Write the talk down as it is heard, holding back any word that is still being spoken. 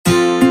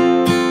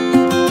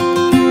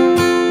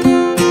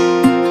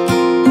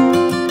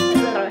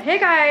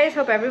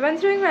Hope everyone's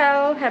doing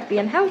well, happy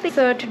and healthy.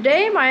 So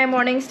today my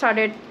morning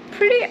started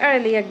pretty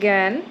early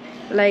again,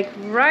 like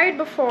right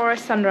before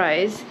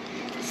sunrise.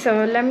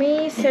 So let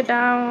me sit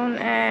down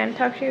and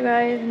talk to you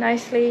guys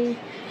nicely.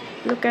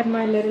 Look at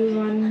my little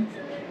one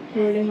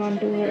holding on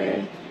to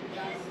her.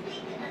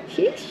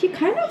 She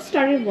kind of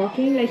started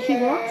walking, like she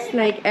walks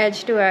like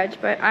edge to edge,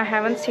 but I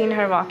haven't seen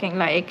her walking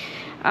like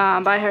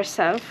by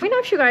herself. Let me know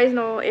if you guys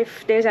know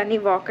if there's any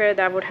walker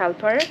that would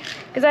help her,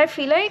 because I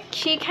feel like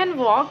she can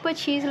walk but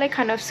she's like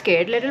kind of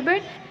scared a little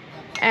bit.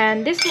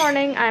 And this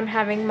morning I'm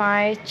having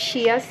my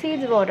chia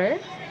seeds water.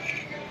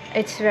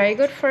 It's very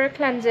good for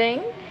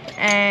cleansing,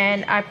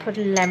 and I put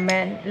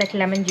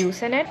lemon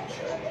juice in it.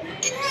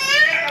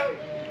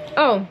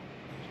 Oh,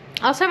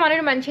 also I wanted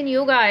to mention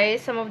you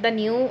guys some of the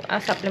new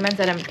supplements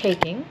that I'm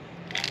taking.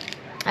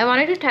 I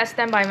wanted to test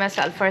them by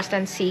myself first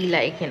and see,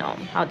 like, you know,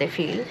 how they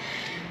feel.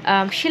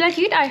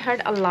 Shilajit, I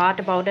heard a lot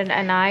about it,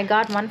 and I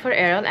got one for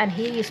Errol, and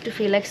he used to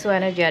feel like so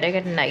energetic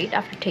at night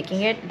after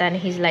taking it. Then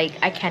he's like,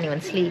 I can't even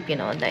sleep, you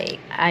know, like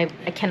I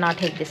cannot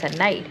take this at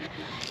night.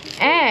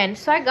 And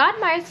so I got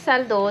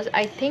myself those.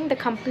 I think the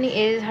company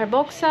is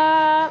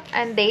Herboxa,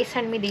 and they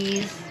sent me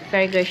these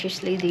very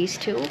graciously, these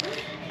two.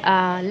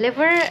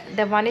 Liver,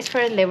 the one is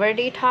for liver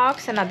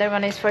detox, another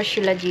one is for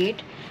Shilajit.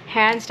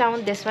 Hands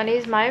down, this one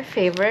is my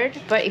favorite.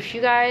 But if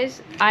you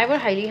guys, I would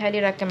highly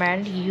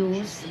recommend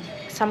use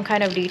some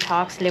kind of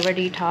detox, liver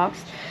detox,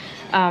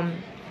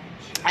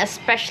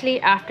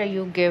 especially after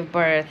you give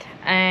birth.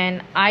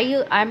 And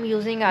I'm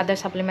using other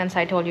supplements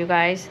I told you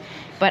guys,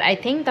 but I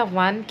think the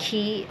one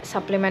key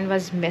supplement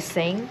was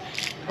missing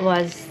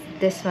was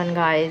this one,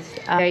 guys.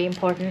 Very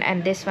important.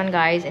 And this one,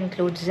 guys,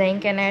 includes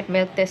zinc in it.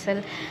 Milk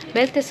thistle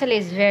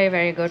is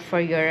very good for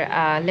your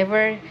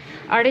liver.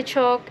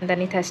 Artichoke, and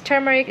then it has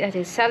turmeric, it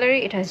has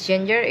celery, it has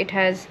ginger, it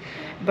has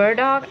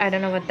burdock. I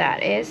don't know what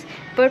that is,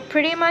 but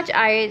pretty much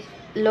I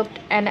looked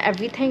and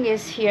everything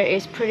is here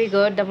is pretty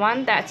good. The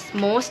one that's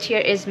most here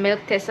is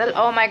milk thistle.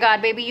 Oh my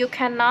god, baby, you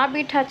cannot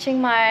be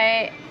touching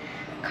my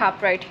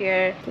cup right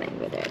here, playing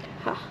with it.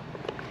 Huh.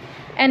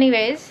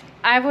 Anyways,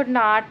 I would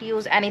not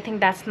use anything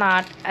that's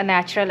not a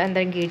natural and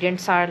the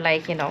ingredients are,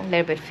 like, you know, a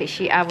little bit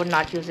fishy. I would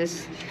not use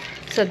this.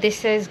 So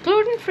this is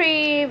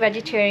gluten-free,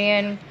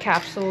 vegetarian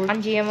capsule,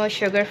 non-GMO,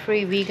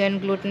 sugar-free, vegan,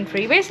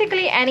 gluten-free.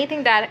 Basically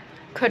anything that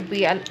could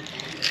be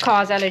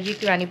cause allergy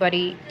to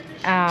anybody.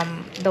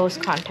 Those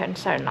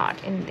contents are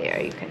not in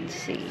there, you can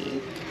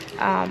see.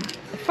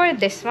 For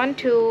this one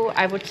too,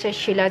 I would say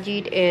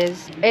Shilajit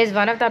is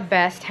one of the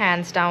best,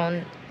 hands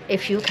down.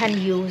 If you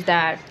can use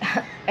that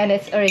in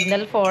its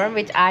original form,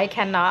 which I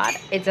cannot,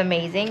 it's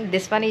amazing.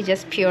 This one is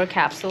just pure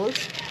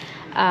capsules.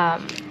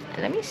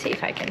 Let me see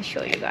if I can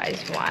show you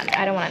guys one.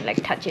 I don't want to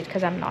like touch it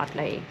because I'm not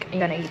like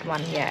gonna eat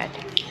one yet.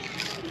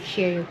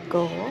 Here you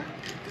go.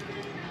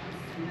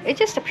 It's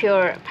just a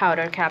pure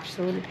powder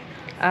capsule.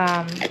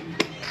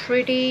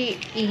 Pretty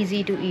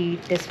easy to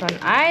eat. This one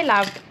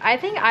I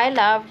think I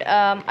loved.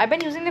 I've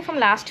been using it from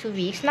last 2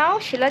 weeks now.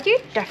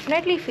 Shilajit,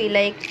 definitely feel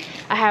like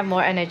I have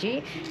more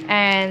energy,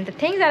 and the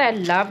things that I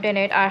loved in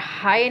it are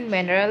high in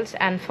minerals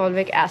and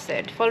fulvic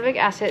acid. Fulvic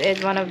acid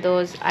is one of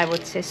those, I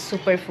would say,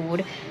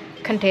 superfood.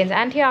 Contains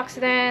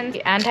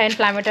antioxidants,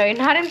 anti-inflammatory,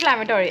 not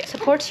inflammatory,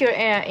 supports your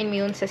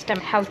immune system,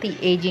 healthy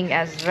aging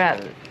as well.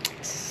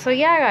 So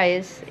yeah,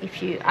 guys,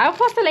 I'll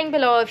post the link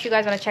below if you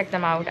guys want to check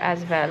them out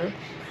as well.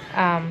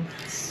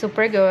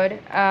 Super good.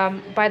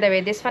 By the way,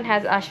 this one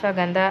has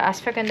ashwagandha.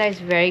 Ashwagandha is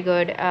very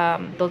good.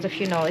 Those of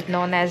you know it,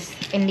 known as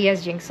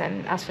India's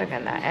ginseng,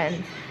 ashwagandha.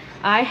 And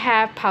I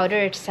have powder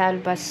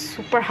itself, but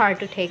super hard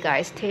to take,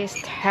 guys. Tastes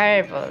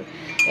terrible.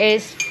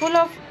 It's full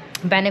of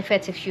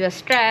benefits if you are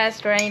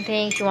stressed or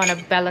anything, if you want to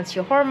balance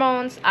your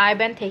hormones. I've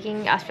been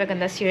taking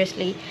ashwagandha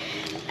seriously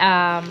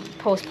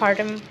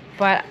postpartum,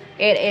 but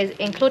it is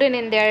included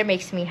in there. It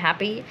makes me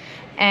happy.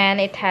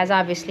 And it has,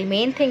 obviously,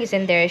 main thing is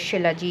in there,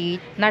 Shilajit.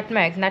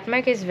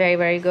 Nutmeg is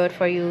very good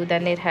for you.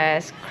 Then it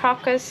has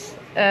crocus,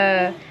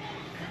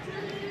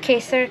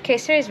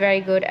 Kesar is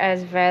very good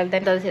as well.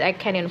 Then those I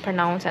can't even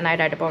pronounce, and I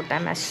read about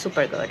them as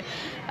super good.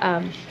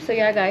 So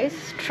yeah, guys,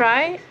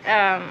 try.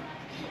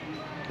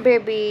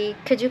 Baby,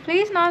 could you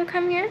please not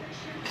come here?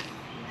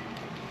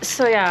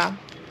 So yeah,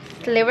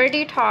 liver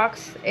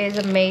detox is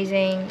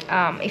amazing.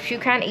 If you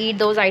can eat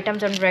those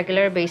items on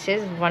regular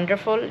basis,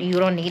 wonderful. You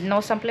don't need no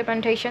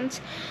supplementations.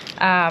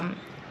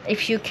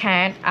 If you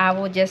can't, I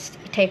will just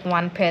take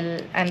one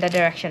pill, and the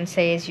direction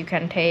says you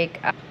can take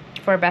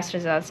for best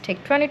results,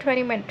 take 20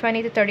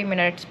 to 30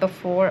 minutes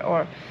before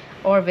or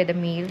with a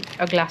meal,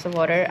 a glass of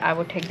water. I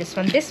would take this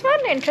one. This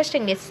one,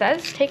 interesting, it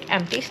says take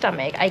empty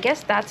stomach. I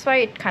guess that's why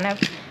it kind of,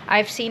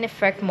 I've seen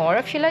effect more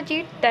of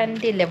Shilajit than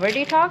the liver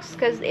detox,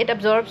 because it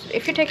absorbs.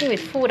 If you're taking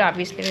with food,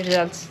 obviously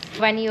results.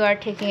 When you are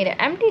taking it an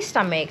empty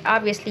stomach,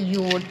 obviously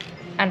you would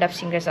end up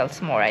seeing results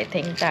more. I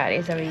think that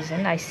is the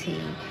reason I see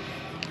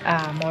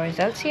more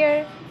results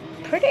here.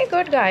 Pretty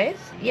good, guys.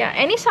 Yeah,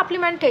 any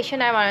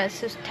supplementation, I want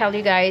to tell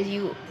you guys,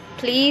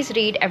 please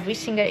read every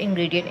single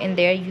ingredient in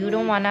there. You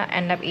don't want to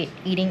end up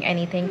eating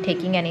anything,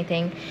 taking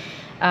anything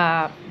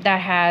that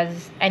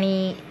has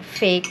any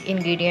fake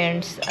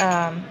ingredients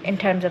in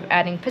terms of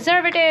adding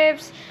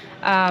preservatives,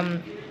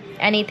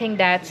 anything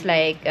that's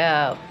like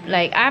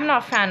I'm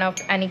not a fan of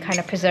any kind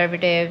of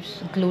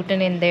preservatives,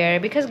 gluten in there,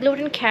 because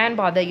gluten can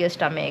bother your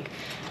stomach.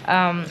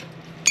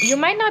 You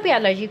might not be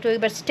allergic to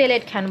it, but still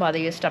it can bother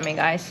your stomach,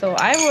 guys. So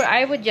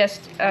I would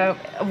just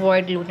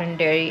avoid gluten,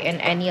 dairy in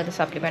any of the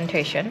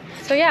supplementation.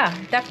 So yeah,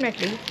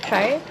 definitely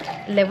try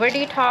liver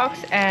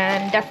detox,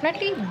 and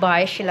definitely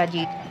buy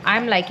shilajit.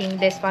 I'm liking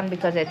this one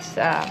because it's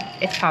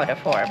powder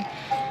form.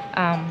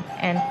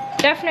 And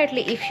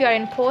definitely if you are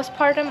in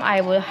postpartum, I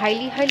will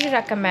highly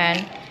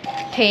recommend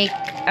take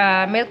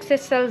milk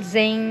thistle,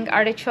 zinc,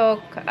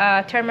 artichoke,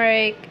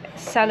 turmeric,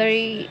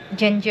 celery,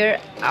 ginger.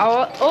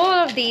 All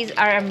of these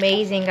are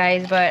amazing,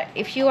 guys, but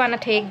if you want to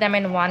take them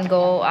in one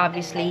go,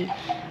 obviously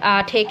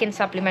take in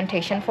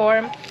supplementation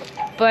form.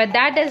 But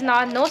that does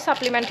not, no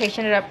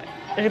supplementation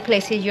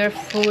replaces your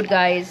food,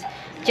 guys.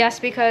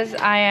 Just because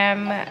I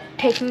am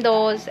taking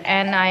those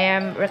and I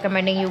am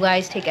recommending you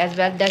guys take as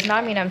well, does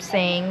not mean I'm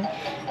saying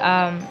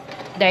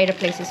that it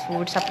replaces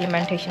food.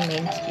 Supplementation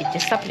means it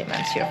just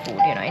supplements your food,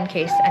 you know, in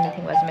case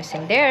anything was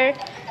missing there.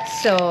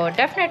 So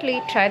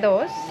definitely try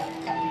those.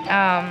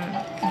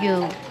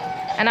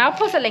 And I'll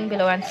post a link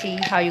below and see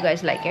how you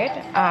guys like it.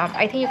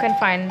 I think you can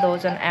find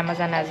those on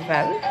Amazon as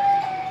well.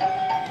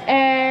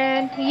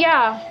 And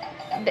yeah,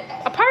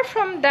 apart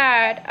from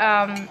that,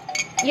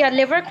 yeah,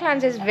 liver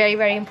cleanse is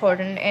very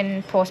important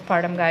in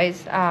postpartum,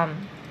 guys.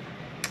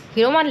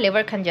 You don't want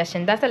liver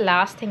congestion. That's the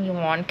last thing you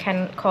want.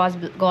 Can cause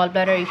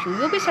gallbladder issue.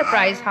 You'll be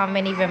surprised how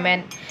many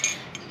women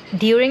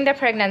during the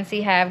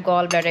pregnancy have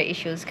gallbladder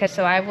issues.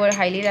 So I would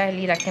highly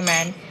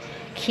recommend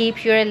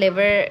keep your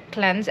liver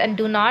cleansed, and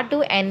do not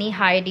do any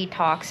high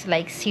detox,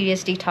 like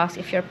serious detox,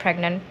 if you're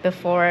pregnant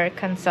before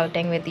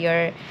consulting with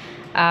your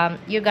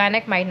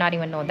gynec. Might not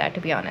even know that,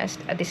 to be honest.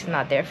 This is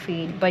not their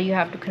field, but you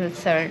have to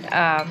consult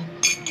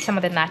some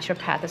of the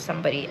naturopath or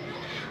somebody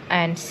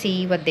and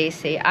see what they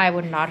say. I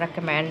would not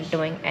recommend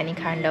doing any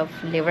kind of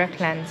liver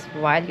cleanse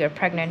while you're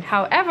pregnant.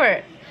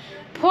 However,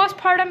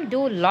 postpartum,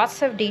 do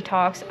lots of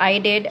detox. I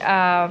did,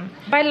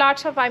 by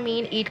lots of I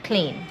mean eat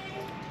clean,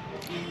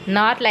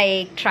 not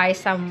like try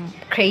some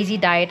crazy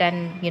diet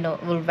and, you know,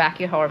 will whack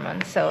your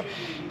hormones. So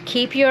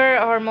keep your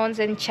hormones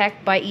in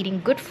check by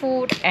eating good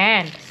food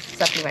and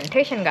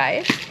supplementation,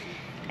 guys.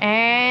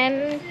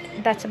 And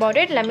that's about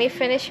it. Let me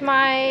finish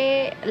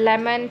my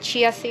lemon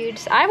chia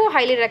seeds. I will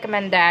highly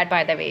recommend that,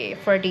 by the way,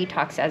 for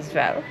detox as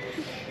well.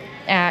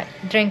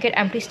 Drink it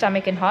empty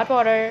stomach in hot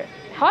water.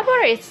 Hot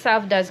water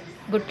itself does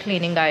good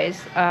cleaning,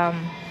 guys.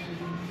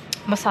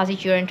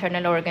 Massages your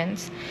internal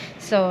organs.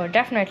 So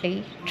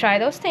definitely try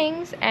those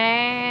things.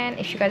 And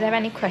if you guys have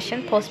any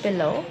question, post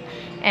below.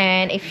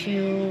 And if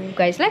you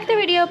guys like the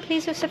video,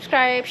 please do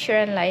subscribe,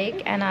 share and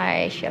like, and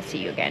I shall see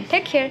you again.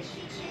 Take care.